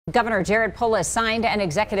Governor Polis signed an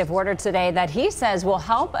executive order today that he says will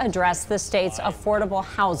help address the state's affordable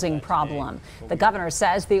housing problem. The governor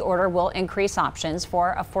says the order will increase options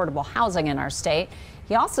for affordable housing in our state.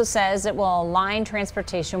 He also says it will align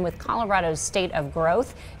transportation with Colorado's state of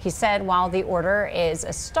growth. He said while the order is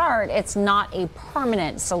a start, it's not a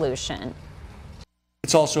permanent solution.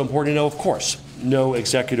 It's also important to know, of course, no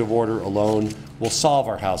executive order alone will solve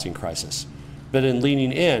our housing crisis. But in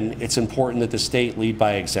leaning in, it's important that the state lead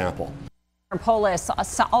by example. Polis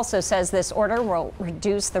also says this order will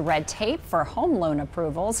reduce the red tape for home loan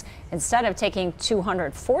approvals. Instead of taking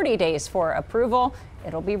 240 days for approval,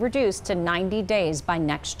 it'll be reduced to 90 days by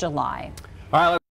next July. All right.